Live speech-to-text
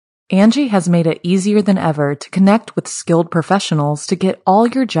Angie has made it easier than ever to connect with skilled professionals to get all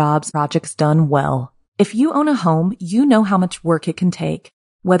your jobs projects done well. If you own a home, you know how much work it can take,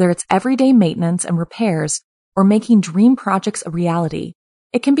 whether it's everyday maintenance and repairs or making dream projects a reality.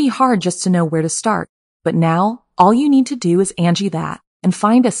 It can be hard just to know where to start, but now all you need to do is Angie that and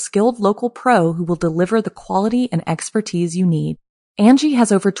find a skilled local pro who will deliver the quality and expertise you need. Angie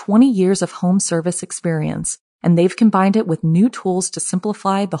has over 20 years of home service experience, and they've combined it with new tools to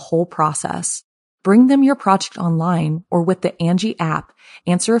simplify the whole process. Bring them your project online or with the Angie app,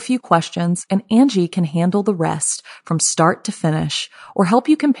 answer a few questions, and Angie can handle the rest from start to finish or help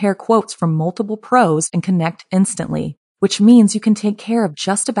you compare quotes from multiple pros and connect instantly, which means you can take care of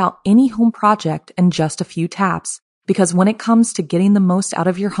just about any home project in just a few taps. Because when it comes to getting the most out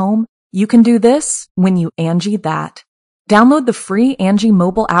of your home, you can do this when you Angie that. Download the free Angie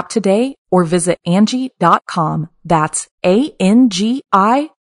mobile app today or visit Angie.com. That's ANGI.com.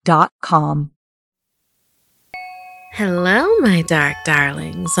 Hello, my dark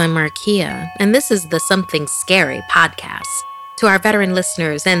darlings. I'm Markia, and this is the Something Scary podcast. To our veteran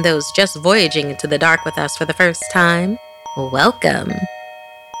listeners and those just voyaging into the dark with us for the first time, welcome.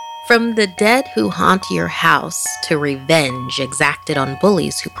 From the dead who haunt your house to revenge exacted on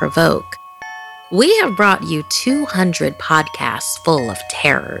bullies who provoke, we have brought you 200 podcasts full of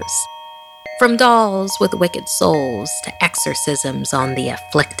terrors. From dolls with wicked souls to exorcisms on the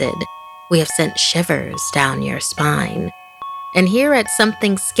afflicted, we have sent shivers down your spine. And here at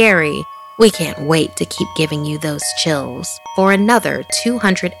Something Scary, we can't wait to keep giving you those chills for another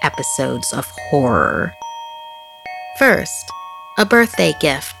 200 episodes of horror. First, a birthday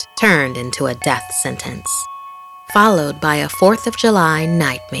gift turned into a death sentence, followed by a 4th of July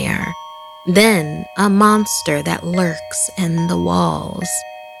nightmare. Then, a monster that lurks in the walls.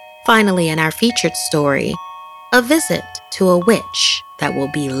 Finally, in our featured story, a visit to a witch that will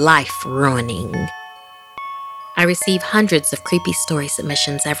be life-ruining. I receive hundreds of creepy story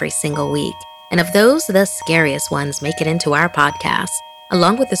submissions every single week, and of those, the scariest ones make it into our podcast,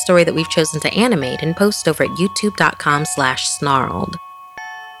 along with the story that we've chosen to animate and post over at youtube.com/snarled.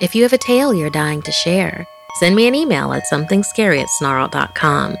 If you have a tale you're dying to share, send me an email at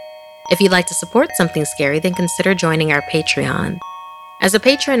somethingscary@snarled.com. If you'd like to support Something Scary, then consider joining our Patreon. As a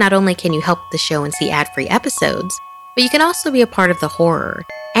patron, not only can you help the show and see ad-free episodes, but you can also be a part of the horror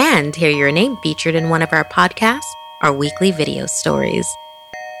and hear your name featured in one of our podcasts or weekly video stories.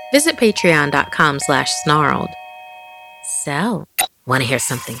 Visit patreon.com/snarled. So, want to hear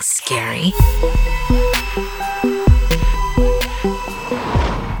something scary?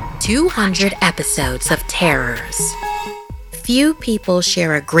 200 episodes of terrors. Few people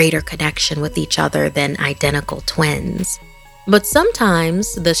share a greater connection with each other than identical twins. But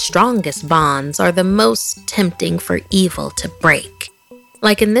sometimes the strongest bonds are the most tempting for evil to break.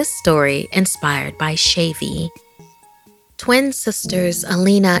 Like in this story, inspired by Shavy. Twin sisters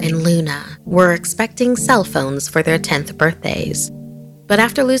Alina and Luna were expecting cell phones for their 10th birthdays. But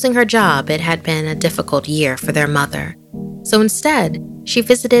after losing her job, it had been a difficult year for their mother. So instead, she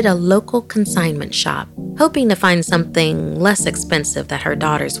visited a local consignment shop, hoping to find something less expensive that her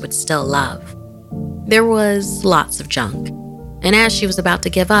daughters would still love. There was lots of junk, and as she was about to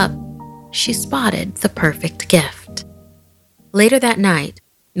give up, she spotted the perfect gift. Later that night,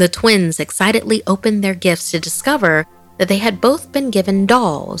 the twins excitedly opened their gifts to discover that they had both been given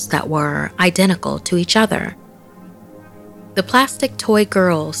dolls that were identical to each other. The plastic toy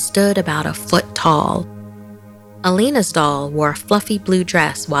girl stood about a foot tall. Alina's doll wore a fluffy blue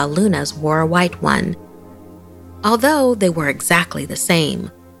dress while Luna's wore a white one. Although they were exactly the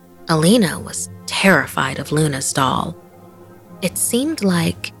same, Alina was terrified of Luna's doll. It seemed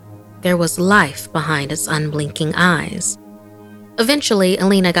like there was life behind its unblinking eyes. Eventually,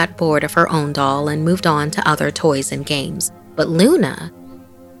 Alina got bored of her own doll and moved on to other toys and games, but Luna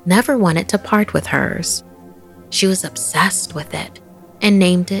never wanted to part with hers. She was obsessed with it and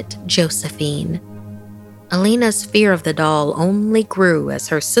named it Josephine. Alina's fear of the doll only grew as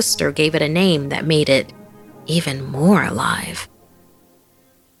her sister gave it a name that made it even more alive.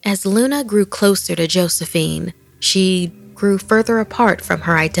 As Luna grew closer to Josephine, she grew further apart from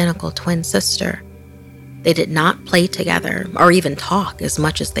her identical twin sister. They did not play together or even talk as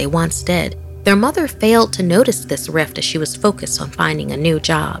much as they once did. Their mother failed to notice this rift as she was focused on finding a new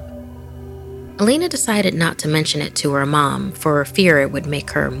job. Alina decided not to mention it to her mom for fear it would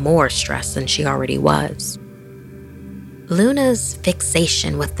make her more stressed than she already was. Luna's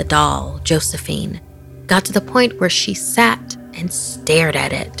fixation with the doll, Josephine, got to the point where she sat and stared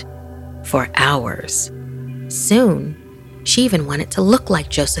at it for hours. Soon, she even wanted to look like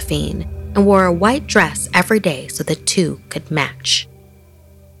Josephine and wore a white dress every day so the two could match.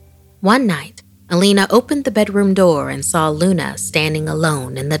 One night, Alina opened the bedroom door and saw Luna standing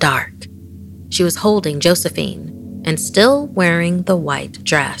alone in the dark. She was holding Josephine and still wearing the white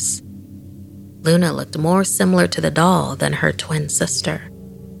dress. Luna looked more similar to the doll than her twin sister.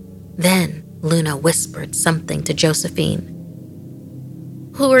 Then Luna whispered something to Josephine.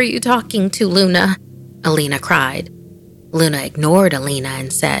 "Who are you talking to, Luna?" Alina cried. Luna ignored Alina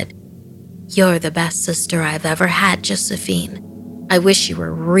and said, "You're the best sister I've ever had, Josephine. I wish you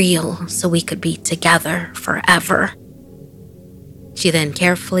were real so we could be together forever." She then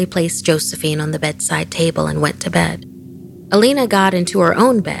carefully placed Josephine on the bedside table and went to bed. Alina got into her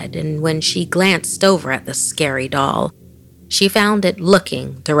own bed, and when she glanced over at the scary doll, she found it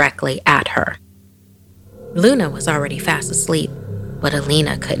looking directly at her. Luna was already fast asleep, but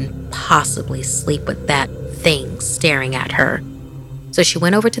Alina couldn't possibly sleep with that thing staring at her. So she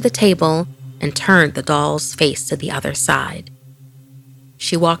went over to the table and turned the doll's face to the other side.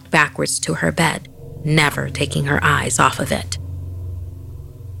 She walked backwards to her bed, never taking her eyes off of it.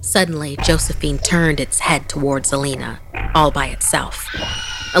 Suddenly, Josephine turned its head towards Alina, all by itself.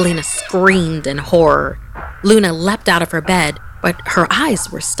 Alina screamed in horror. Luna leapt out of her bed, but her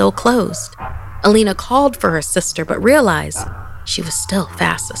eyes were still closed. Alina called for her sister, but realized she was still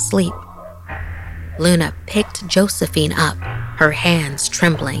fast asleep. Luna picked Josephine up, her hands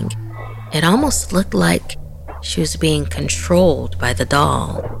trembling. It almost looked like she was being controlled by the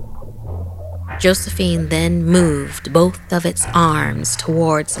doll. Josephine then moved both of its arms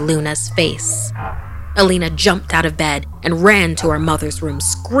towards Luna's face. Alina jumped out of bed and ran to her mother's room,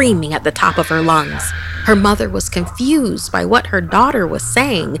 screaming at the top of her lungs. Her mother was confused by what her daughter was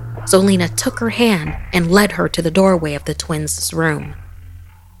saying, so Alina took her hand and led her to the doorway of the twins' room.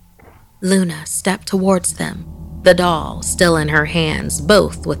 Luna stepped towards them, the doll still in her hands,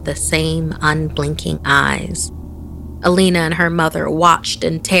 both with the same unblinking eyes. Alina and her mother watched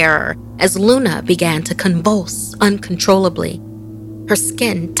in terror as Luna began to convulse uncontrollably. Her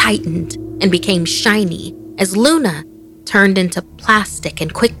skin tightened and became shiny as Luna turned into plastic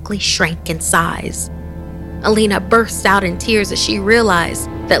and quickly shrank in size. Alina burst out in tears as she realized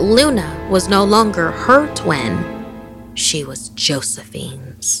that Luna was no longer her twin. She was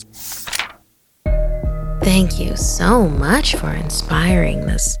Josephine's. Thank you so much for inspiring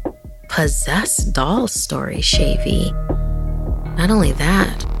this possessed doll story, Shavy. Not only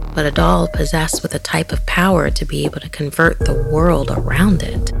that, but a doll possessed with a type of power to be able to convert the world around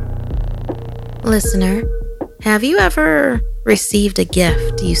it. Listener, have you ever received a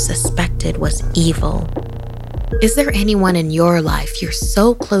gift you suspected was evil? Is there anyone in your life you're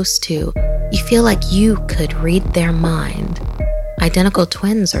so close to, you feel like you could read their mind? Identical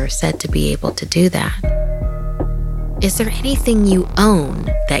twins are said to be able to do that. Is there anything you own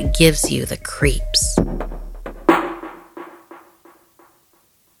that gives you the creeps?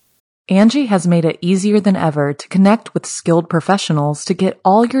 Angie has made it easier than ever to connect with skilled professionals to get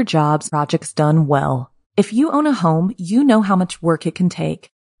all your jobs projects done well. If you own a home, you know how much work it can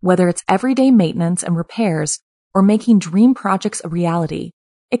take, whether it's everyday maintenance and repairs or making dream projects a reality.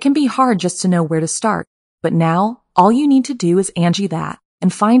 It can be hard just to know where to start, but now all you need to do is Angie that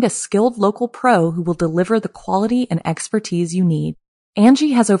and find a skilled local pro who will deliver the quality and expertise you need.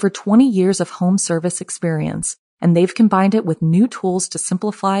 Angie has over 20 years of home service experience, and they've combined it with new tools to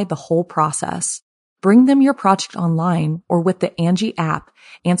simplify the whole process. Bring them your project online or with the Angie app,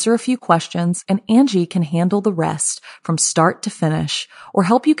 answer a few questions, and Angie can handle the rest from start to finish, or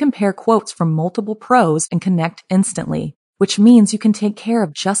help you compare quotes from multiple pros and connect instantly, which means you can take care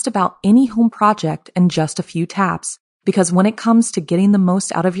of just about any home project in just a few taps. Because when it comes to getting the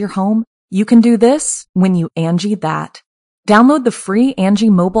most out of your home, you can do this when you Angie that. Download the free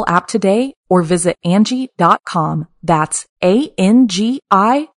Angie mobile app today or visit Angie.com. That's ANGI.com.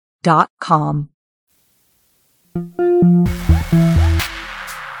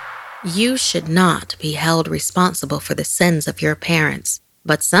 You should not be held responsible for the sins of your parents,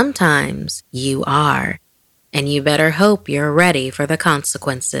 but sometimes you are. And you better hope you're ready for the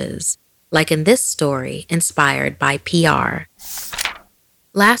consequences. Like in this story inspired by PR.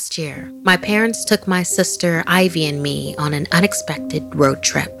 Last year, my parents took my sister Ivy and me on an unexpected road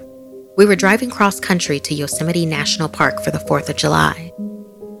trip. We were driving cross-country to Yosemite National Park for the 4th of July.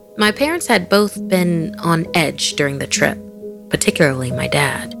 My parents had both been on edge during the trip, particularly my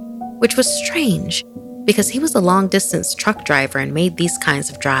dad, which was strange because he was a long-distance truck driver and made these kinds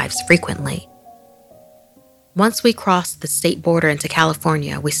of drives frequently. Once we crossed the state border into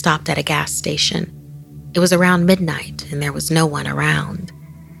California, we stopped at a gas station. It was around midnight and there was no one around.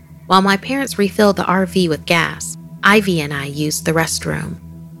 While my parents refilled the RV with gas, Ivy and I used the restroom.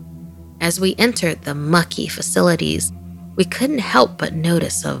 As we entered the mucky facilities, we couldn't help but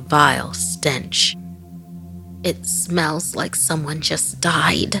notice a vile stench. "It smells like someone just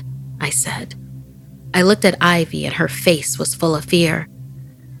died," I said. I looked at Ivy and her face was full of fear.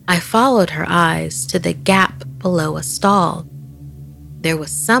 I followed her eyes to the gap below a stall. There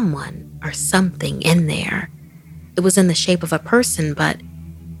was someone or something in there. It was in the shape of a person, but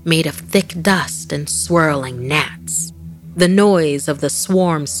made of thick dust and swirling gnats. The noise of the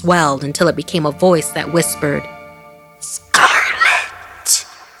swarm swelled until it became a voice that whispered, "Scarlet!"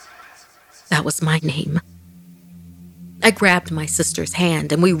 That was my name. I grabbed my sister's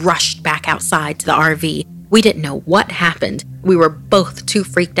hand and we rushed back outside to the RV. We didn't know what happened. We were both too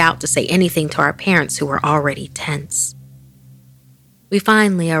freaked out to say anything to our parents, who were already tense. We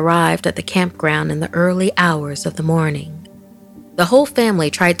finally arrived at the campground in the early hours of the morning. The whole family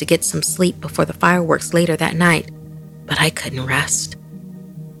tried to get some sleep before the fireworks later that night, but I couldn't rest.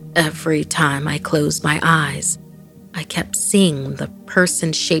 Every time I closed my eyes, I kept seeing the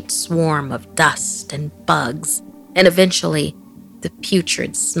person-shaped swarm of dust and bugs, and eventually, the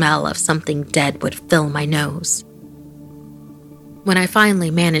putrid smell of something dead would fill my nose. When I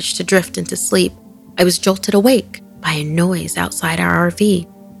finally managed to drift into sleep, I was jolted awake by a noise outside our RV.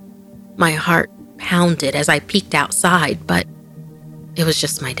 My heart pounded as I peeked outside, but it was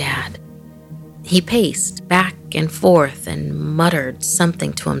just my dad. He paced back and forth and muttered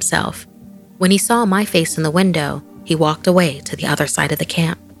something to himself. When he saw my face in the window, he walked away to the other side of the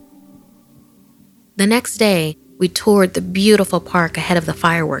camp. The next day, we toured the beautiful park ahead of the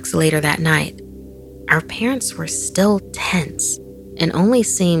fireworks later that night. Our parents were still tense and only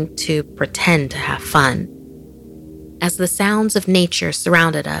seemed to pretend to have fun. As the sounds of nature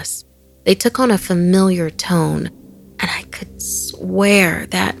surrounded us, they took on a familiar tone, and I could swear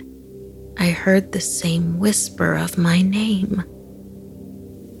that I heard the same whisper of my name.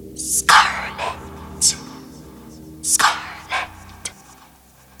 "Scarlet! Scarlet!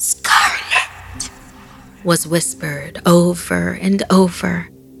 Scarlet!" was whispered over and over.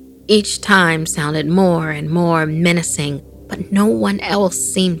 Each time sounded more and more menacing, but no one else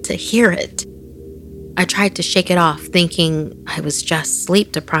seemed to hear it. I tried to shake it off, thinking I was just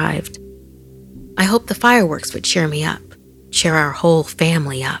sleep-deprived. I hoped the fireworks would cheer me up, cheer our whole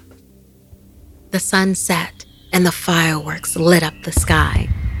family up. The sun set, and the fireworks lit up the sky.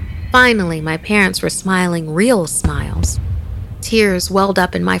 Finally, my parents were smiling real smiles. Tears welled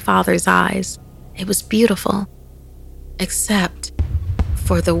up in my father's eyes. It was beautiful, except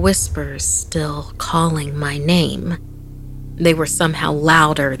for the whispers still calling my name. They were somehow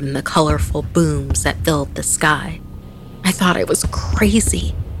louder than the colorful booms that filled the sky. I thought I was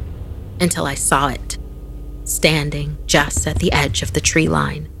crazy until I saw it, standing just at the edge of the tree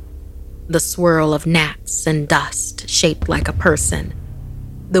line. The swirl of gnats and dust shaped like a person.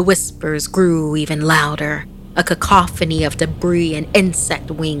 The whispers grew even louder. A cacophony of debris and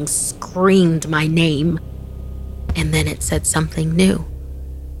insect wings screamed my name. And then it said something new.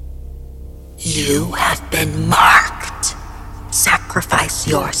 "You have been marked. Sacrifice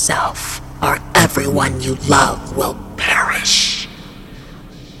yourself, or everyone you love will perish."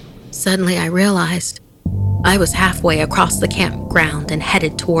 Suddenly I realized I was halfway across the campground and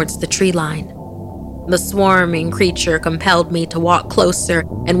headed towards the tree line. The swarming creature compelled me to walk closer,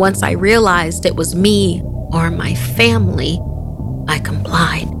 and once I realized it was me or my family, I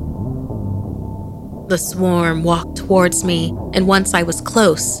complied. The swarm walked towards me, and once I was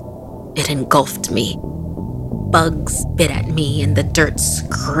close, it engulfed me. Bugs bit at me and the dirt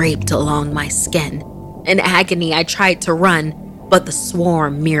scraped along my skin. In agony, I tried to run, but the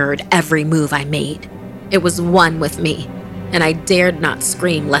swarm mirrored every move I made. It was one with me, and I dared not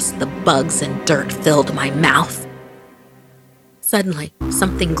scream lest the bugs and dirt filled my mouth. Suddenly,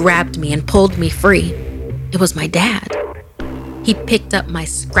 something grabbed me and pulled me free. It was my dad. He picked up my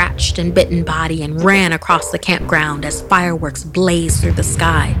scratched and bitten body and ran across the campground as fireworks blazed through the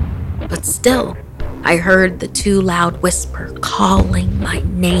sky. But still, I heard the too loud whisper calling my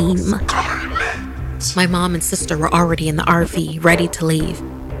name. My mom and sister were already in the RV, ready to leave.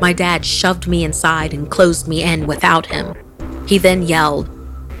 My dad shoved me inside and closed me in without him. He then yelled,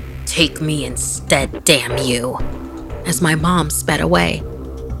 "Take me instead, damn you," as my mom sped away.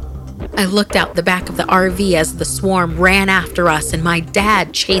 I looked out the back of the RV as the swarm ran after us and my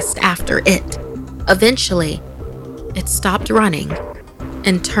dad chased after it. Eventually, it stopped running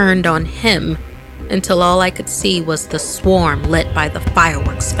and turned on him until all I could see was the swarm lit by the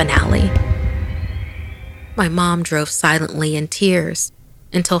fireworks finale. My mom drove silently in tears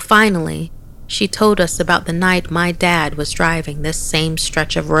until finally she told us about the night my dad was driving this same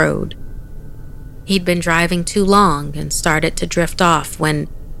stretch of road. He'd been driving too long and started to drift off when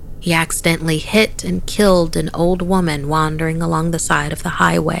he accidentally hit and killed an old woman wandering along the side of the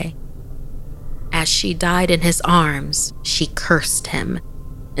highway. As she died in his arms, she cursed him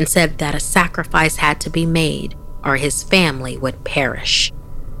and said that a sacrifice had to be made or his family would perish.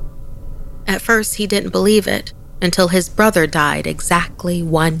 At first, he didn't believe it until his brother died exactly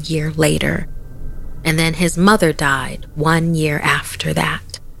 1 year later, and then his mother died 1 year after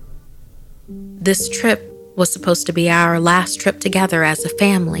that. This trip was supposed to be our last trip together as a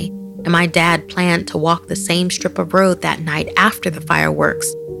family, and my dad planned to walk the same strip of road that night after the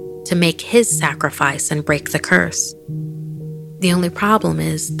fireworks to make his sacrifice and break the curse. The only problem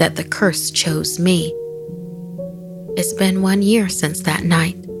is that the curse chose me. It's been 1 year since that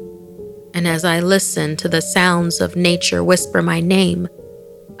night, and as I listen to the sounds of nature whisper my name,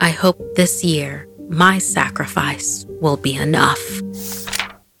 I hope this year my sacrifice will be enough.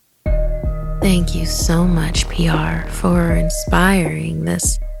 Thank you so much, PR, for inspiring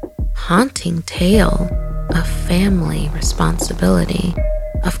this haunting tale of family responsibility,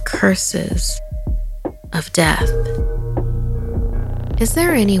 of curses, of death. Is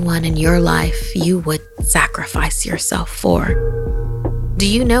there anyone in your life you would sacrifice yourself for? Do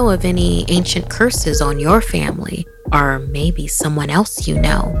you know of any ancient curses on your family, or maybe someone else you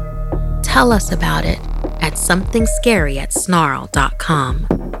know? Tell us about it at somethingscary@snarl.com.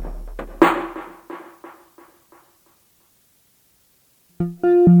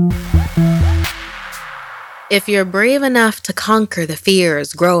 If you're brave enough to conquer the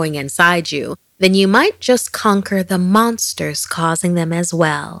fears growing inside you, then you might just conquer the monsters causing them as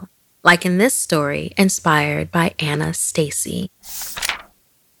well. Like in this story, inspired by Anna Stacy.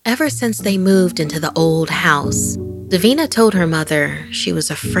 Ever since they moved into the old house, Davina told her mother she was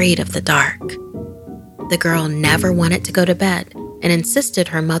afraid of the dark. The girl never wanted to go to bed and insisted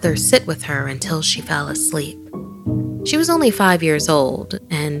her mother sit with her until she fell asleep. She was only 5 years old,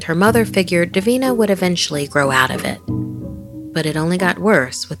 and her mother figured Davina would eventually grow out of it. But it only got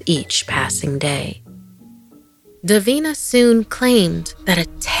worse with each passing day. Davina soon claimed that a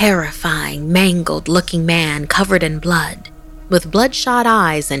terrifying, mangled-looking man covered in blood, with bloodshot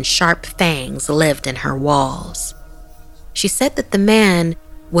eyes and sharp fangs, lived in her walls. She said that the man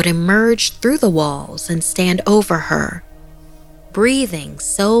would emerge through the walls and stand over her, breathing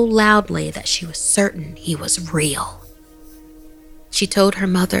so loudly that she was certain he was real. She told her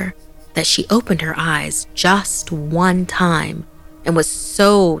mother that she opened her eyes just one time and was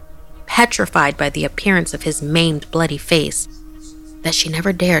so petrified by the appearance of his maimed, bloody face that she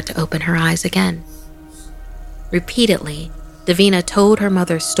never dared to open her eyes again. Repeatedly, Davina told her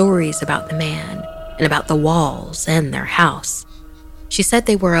mother stories about the man and about the walls and their house. She said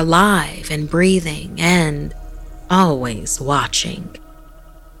they were alive and breathing and always watching.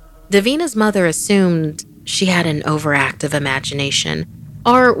 Davina's mother assumed she had an overactive imagination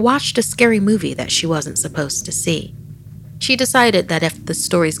or watched a scary movie that she wasn't supposed to see. She decided that if the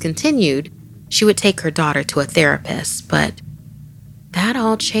stories continued, she would take her daughter to a therapist, but that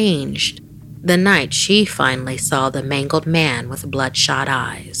all changed the night she finally saw the mangled man with bloodshot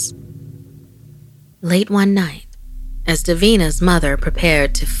eyes. Late one night, as Davina's mother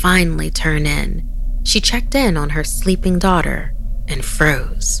prepared to finally turn in, she checked in on her sleeping daughter and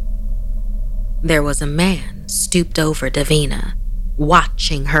froze. There was a man stooped over Davina,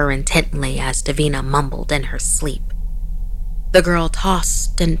 watching her intently as Davina mumbled in her sleep. The girl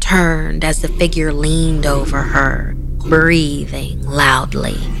tossed and turned as the figure leaned over her, breathing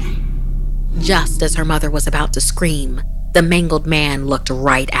loudly. Just as her mother was about to scream, the mangled man looked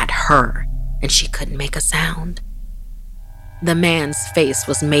right at her, and she couldn't make a sound. The man's face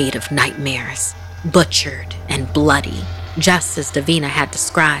was made of nightmares, butchered and bloody, just as Davina had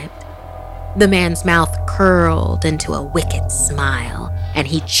described. The man's mouth curled into a wicked smile, and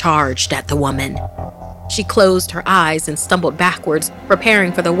he charged at the woman. She closed her eyes and stumbled backwards,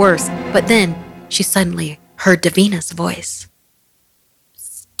 preparing for the worst, but then she suddenly heard Davina's voice.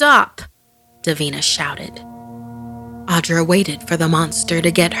 "Stop!" Davina shouted. Audra waited for the monster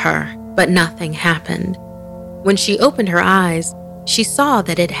to get her, but nothing happened. When she opened her eyes, she saw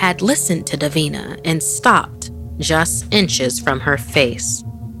that it had listened to Davina and stopped just inches from her face.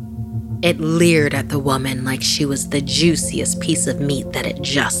 It leered at the woman like she was the juiciest piece of meat that it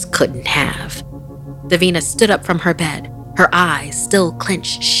just couldn't have. Davina stood up from her bed, her eyes still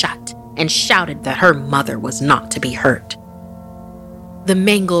clenched shut, and shouted that her mother was not to be hurt. The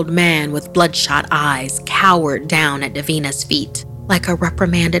mangled man with bloodshot eyes cowered down at Davina's feet like a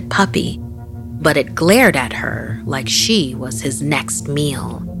reprimanded puppy, but it glared at her like she was his next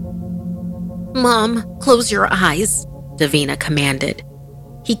meal. "Mom, close your eyes," Davina commanded.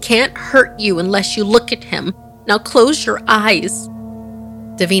 "He can't hurt you unless you look at him. Now close your eyes."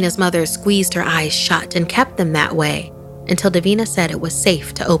 Davina's mother squeezed her eyes shut and kept them that way until Davina said it was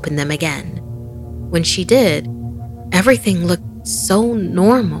safe to open them again. When she did, everything looked so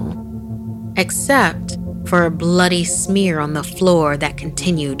normal, except for a bloody smear on the floor that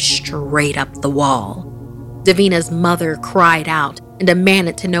continued straight up the wall. Davina's mother cried out and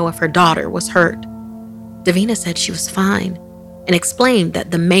demanded to know if her daughter was hurt. Davina said she was fine and explained that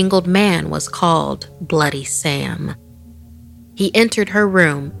the mangled man was called Bloody Sam. He entered her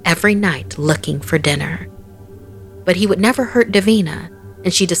room every night looking for dinner. But he would never hurt Davina,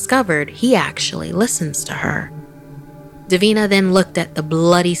 and she discovered he actually listens to her. Davina then looked at the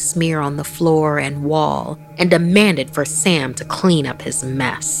bloody smear on the floor and wall and demanded for Sam to clean up his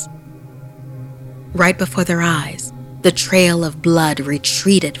mess. Right before their eyes, the trail of blood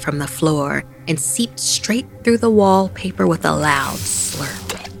retreated from the floor and seeped straight through the wallpaper with a loud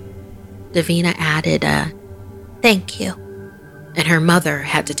slurp. Davina added a "thank you," and her mother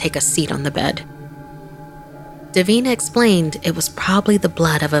had to take a seat on the bed. Davina explained it was probably the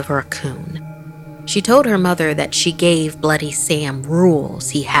blood of a raccoon. She told her mother that she gave Bloody Sam rules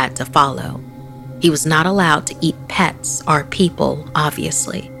he had to follow. He was not allowed to eat pets or people,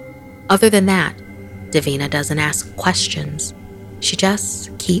 obviously. Other than that, Davina doesn't ask questions. She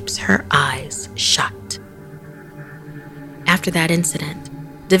just keeps her eyes shut. After that incident,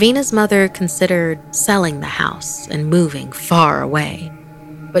 Davina's mother considered selling the house and moving far away.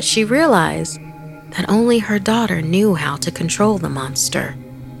 But she realized that only her daughter knew how to control the monster.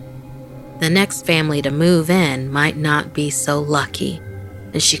 The next family to move in might not be so lucky,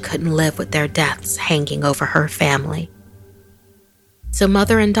 and she couldn't live with their deaths hanging over her family. So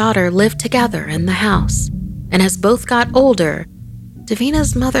mother and daughter lived together in the house, and as both got older,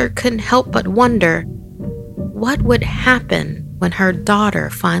 Davina's mother couldn't help but wonder what would happen when her daughter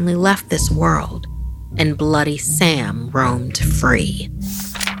finally left this world and Bloody Sam roamed free.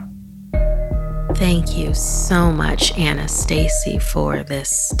 Thank you so much, Anastasia, for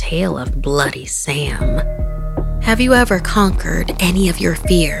this tale of Bloody Sam. Have you ever conquered any of your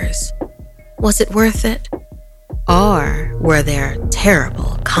fears? Was it worth it? Or were there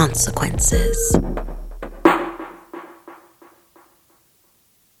terrible consequences?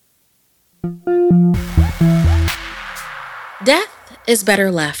 Death is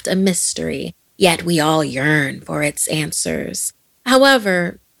better left a mystery, yet we all yearn for its answers.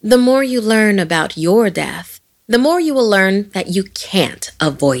 However, the more you learn about your death, the more you will learn that you can't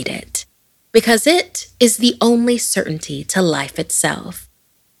avoid it, because it is the only certainty to life itself.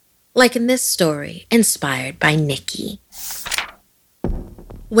 Like in this story, inspired by Nikki.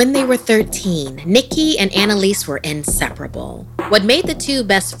 When they were 13, Nikki and Annalise were inseparable. What made the two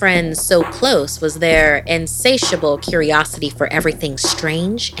best friends so close was their insatiable curiosity for everything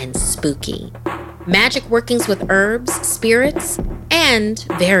strange and spooky. Magic workings with herbs, spirits, and,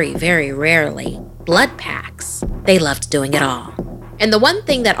 very, very rarely, blood pacts. They loved doing it all. And the one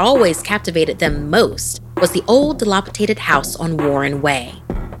thing that always captivated them most was the old dilapidated house on Warren Way.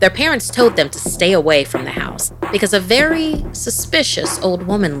 Their parents told them to stay away from the house because a very suspicious old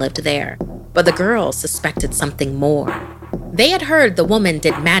woman lived there, but the girls suspected something more. They had heard the woman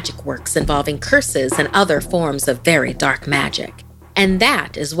did magic works involving curses and other forms of very dark magic, and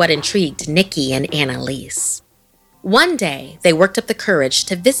that is what intrigued Nikki and Annalise. One day, they worked up the courage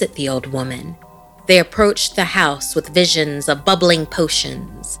to visit the old woman. They approached the house with visions of bubbling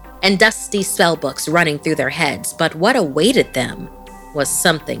potions and dusty spellbooks running through their heads, but what awaited them was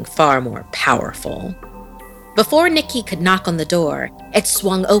something far more powerful. Before Nikki could knock on the door, it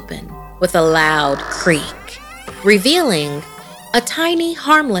swung open with a loud creak, revealing a tiny,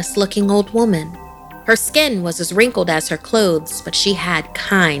 harmless-looking old woman. Her skin was as wrinkled as her clothes, but she had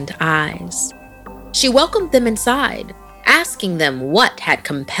kind eyes. She welcomed them inside, asking them what had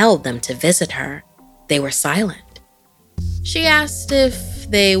compelled them to visit her. They were silent. She asked if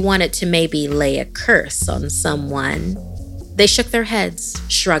they wanted to maybe lay a curse on someone. They shook their heads,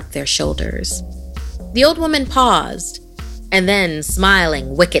 shrugged their shoulders. The old woman paused, and then,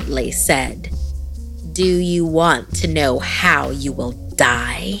 smiling wickedly, said, "Do you want to know how you will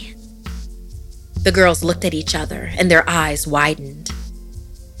die?" The girls looked at each other, and their eyes widened.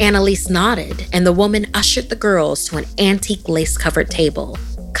 Annalise nodded, and the woman ushered the girls to an antique lace-covered table,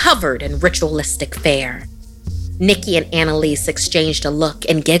 covered in ritualistic fare. Nikki and Annalise exchanged a look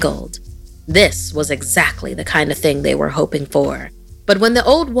and giggled. This was exactly the kind of thing they were hoping for. But when the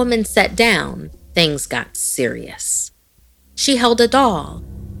old woman sat down, things got serious. She held a doll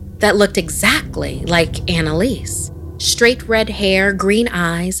that looked exactly like Annalise. Straight red hair, green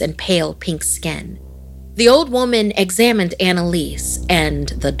eyes, and pale pink skin. The old woman examined Annalise and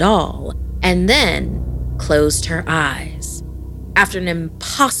the doll, and then closed her eyes. After an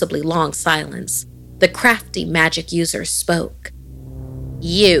impossibly long silence, the crafty magic user spoke.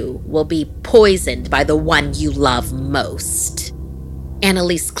 You will be poisoned by the one you love most.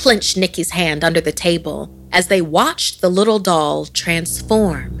 Annalise clenched Nikki's hand under the table as they watched the little doll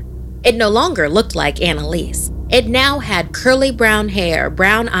transform. It no longer looked like Annalise. It now had curly brown hair,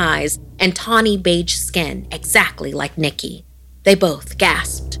 brown eyes, and tawny beige skin, exactly like Nikki. They both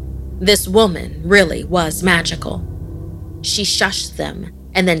gasped. This woman really was magical. She shushed them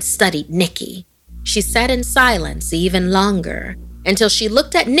and then studied Nikki. She sat in silence even longer until she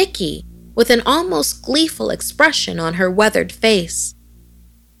looked at Nikki with an almost gleeful expression on her weathered face.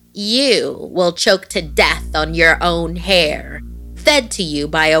 You will choke to death on your own hair, fed to you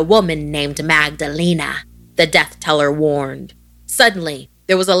by a woman named Magdalena, the death teller warned. Suddenly,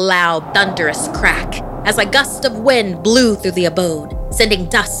 there was a loud, thunderous crack as a gust of wind blew through the abode, sending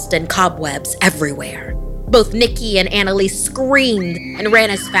dust and cobwebs everywhere. Both Nikki and Annalise screamed and ran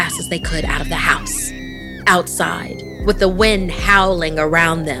as fast as they could out of the house. Outside, with the wind howling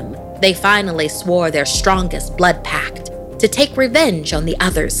around them, they finally swore their strongest blood pact to take revenge on the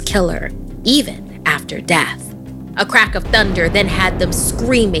other's killer, even after death. A crack of thunder then had them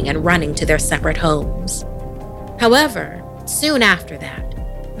screaming and running to their separate homes. However, soon after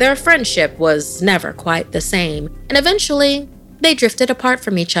that, their friendship was never quite the same, and eventually, they drifted apart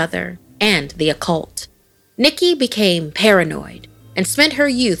from each other and the occult. Nikki became paranoid and spent her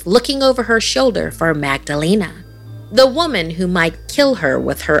youth looking over her shoulder for Magdalena, the woman who might kill her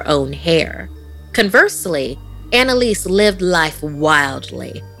with her own hair. Conversely, Annalise lived life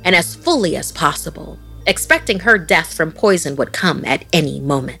wildly and as fully as possible, expecting her death from poison would come at any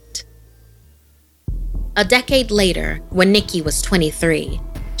moment. A decade later, when Nikki was 23,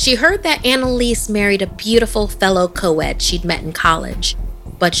 she heard that Annalise married a beautiful fellow co-ed she'd met in college.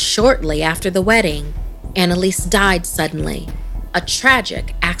 But shortly after the wedding, Annalise died suddenly, a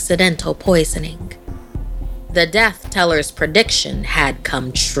tragic accidental poisoning. The death teller's prediction had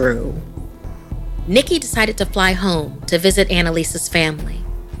come true. Nikki decided to fly home to visit Annalise's family.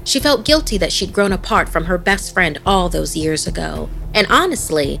 She felt guilty that she'd grown apart from her best friend all those years ago, and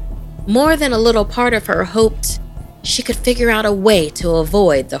honestly, more than a little part of her hoped she could figure out a way to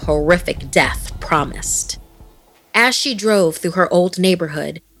avoid the horrific death promised. As she drove through her old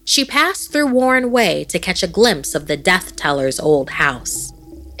neighborhood, she passed through Warren Way to catch a glimpse of the death teller's old house.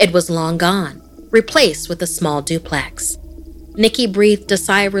 It was long gone, replaced with a small duplex. Nikki breathed a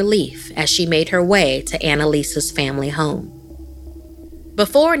sigh of relief as she made her way to Annalise's family home.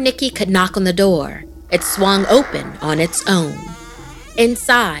 Before Nikki could knock on the door, it swung open on its own.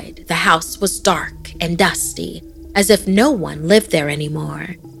 Inside, the house was dark and dusty, as if no one lived there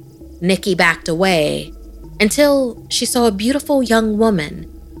anymore. Nikki backed away until she saw a beautiful young woman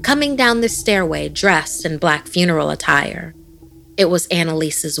coming down the stairway dressed in black funeral attire. It was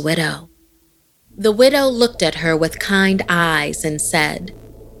Annalise's widow. The widow looked at her with kind eyes and said,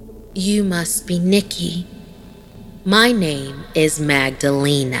 "You must be Nikki. My name is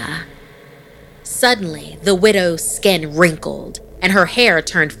Magdalena." Suddenly, the widow's skin wrinkled and her hair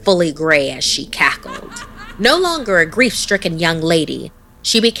turned fully gray as she cackled. No longer a grief-stricken young lady,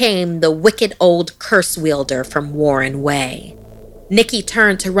 she became the wicked old curse wielder from Warren Way. Nikki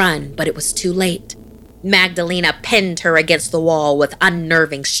turned to run, but it was too late. Magdalena pinned her against the wall with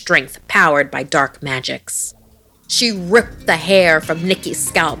unnerving strength powered by dark magics. She ripped the hair from Nikki's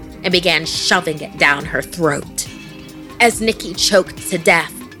scalp and began shoving it down her throat. As Nikki choked to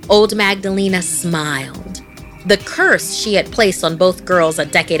death, old Magdalena smiled. The curse she had placed on both girls a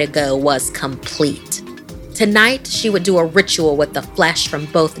decade ago was complete. Tonight, she would do a ritual with the flesh from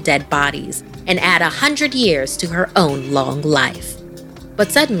both dead bodies and add 100 years to her own long life.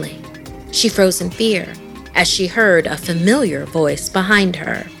 But suddenly, she froze in fear as she heard a familiar voice behind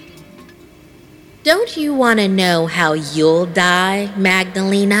her. "Don't you want to know how you'll die,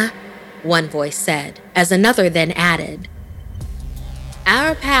 Magdalena?" one voice said, as another then added,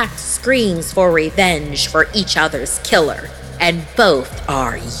 "Our pact screams for revenge for each other's killer, and both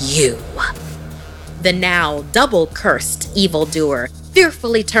are you." The now double-cursed evildoer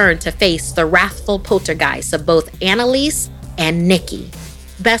fearfully turned to face the wrathful poltergeist of both Annalise and Nikki,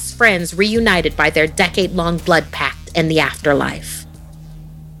 best friends reunited by their decade-long blood pact in the afterlife.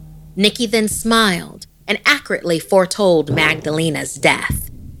 Nikki then smiled and accurately foretold Magdalena's death.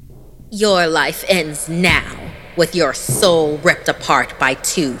 "Your life ends now, with your soul ripped apart by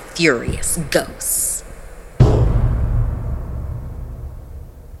two furious ghosts."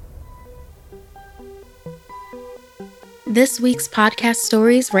 This week's podcast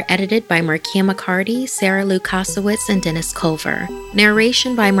stories were edited by Markia McCarty, Sarah Lukasiewicz, and Dennis Culver.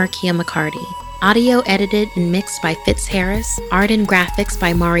 Narration by Markia McCarty. Audio edited and mixed by Fitz Harris. Art and graphics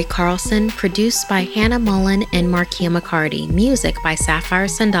by Mari Carlson. Produced by Hannah Mullen and Markia McCarty. Music by Sapphire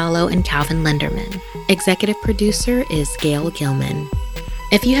Sandalo and Calvin Linderman. Executive producer is Gail Gilman.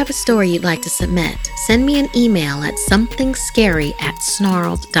 If you have a story you'd like to submit, send me an email at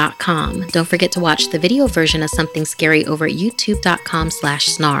somethingscary@snarled.com. Don't forget to watch the video version of Something Scary over at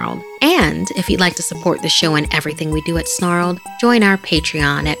youtube.com/snarled. And if you'd like to support the show and everything we do at Snarled, join our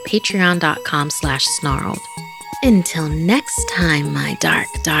Patreon at patreon.com/snarled. Until next time, my dark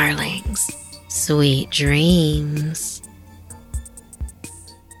darlings, sweet dreams.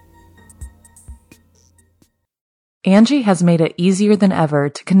 Angie has made it easier than ever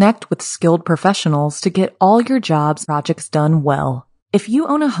to connect with skilled professionals to get all your jobs projects done well. If you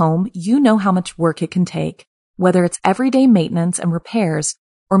own a home, you know how much work it can take, whether it's everyday maintenance and repairs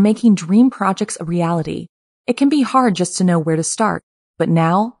or making dream projects a reality. It can be hard just to know where to start, but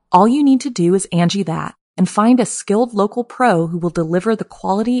now all you need to do is Angie that and find a skilled local pro who will deliver the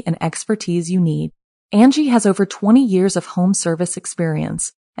quality and expertise you need. Angie has over 20 years of home service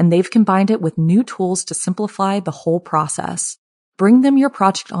experience, and they've combined it with new tools to simplify the whole process. Bring them your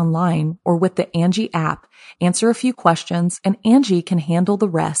project online or with the Angie app, answer a few questions, and Angie can handle the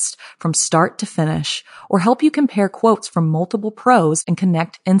rest from start to finish, or help you compare quotes from multiple pros and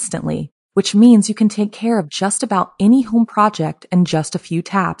connect instantly, which means you can take care of just about any home project in just a few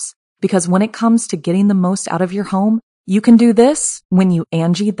taps. Because when it comes to getting the most out of your home, you can do this when you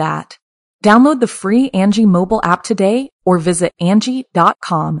Angie that. Download the free Angie mobile app today or visit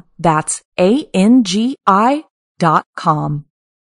Angie.com. That's ANGI.com.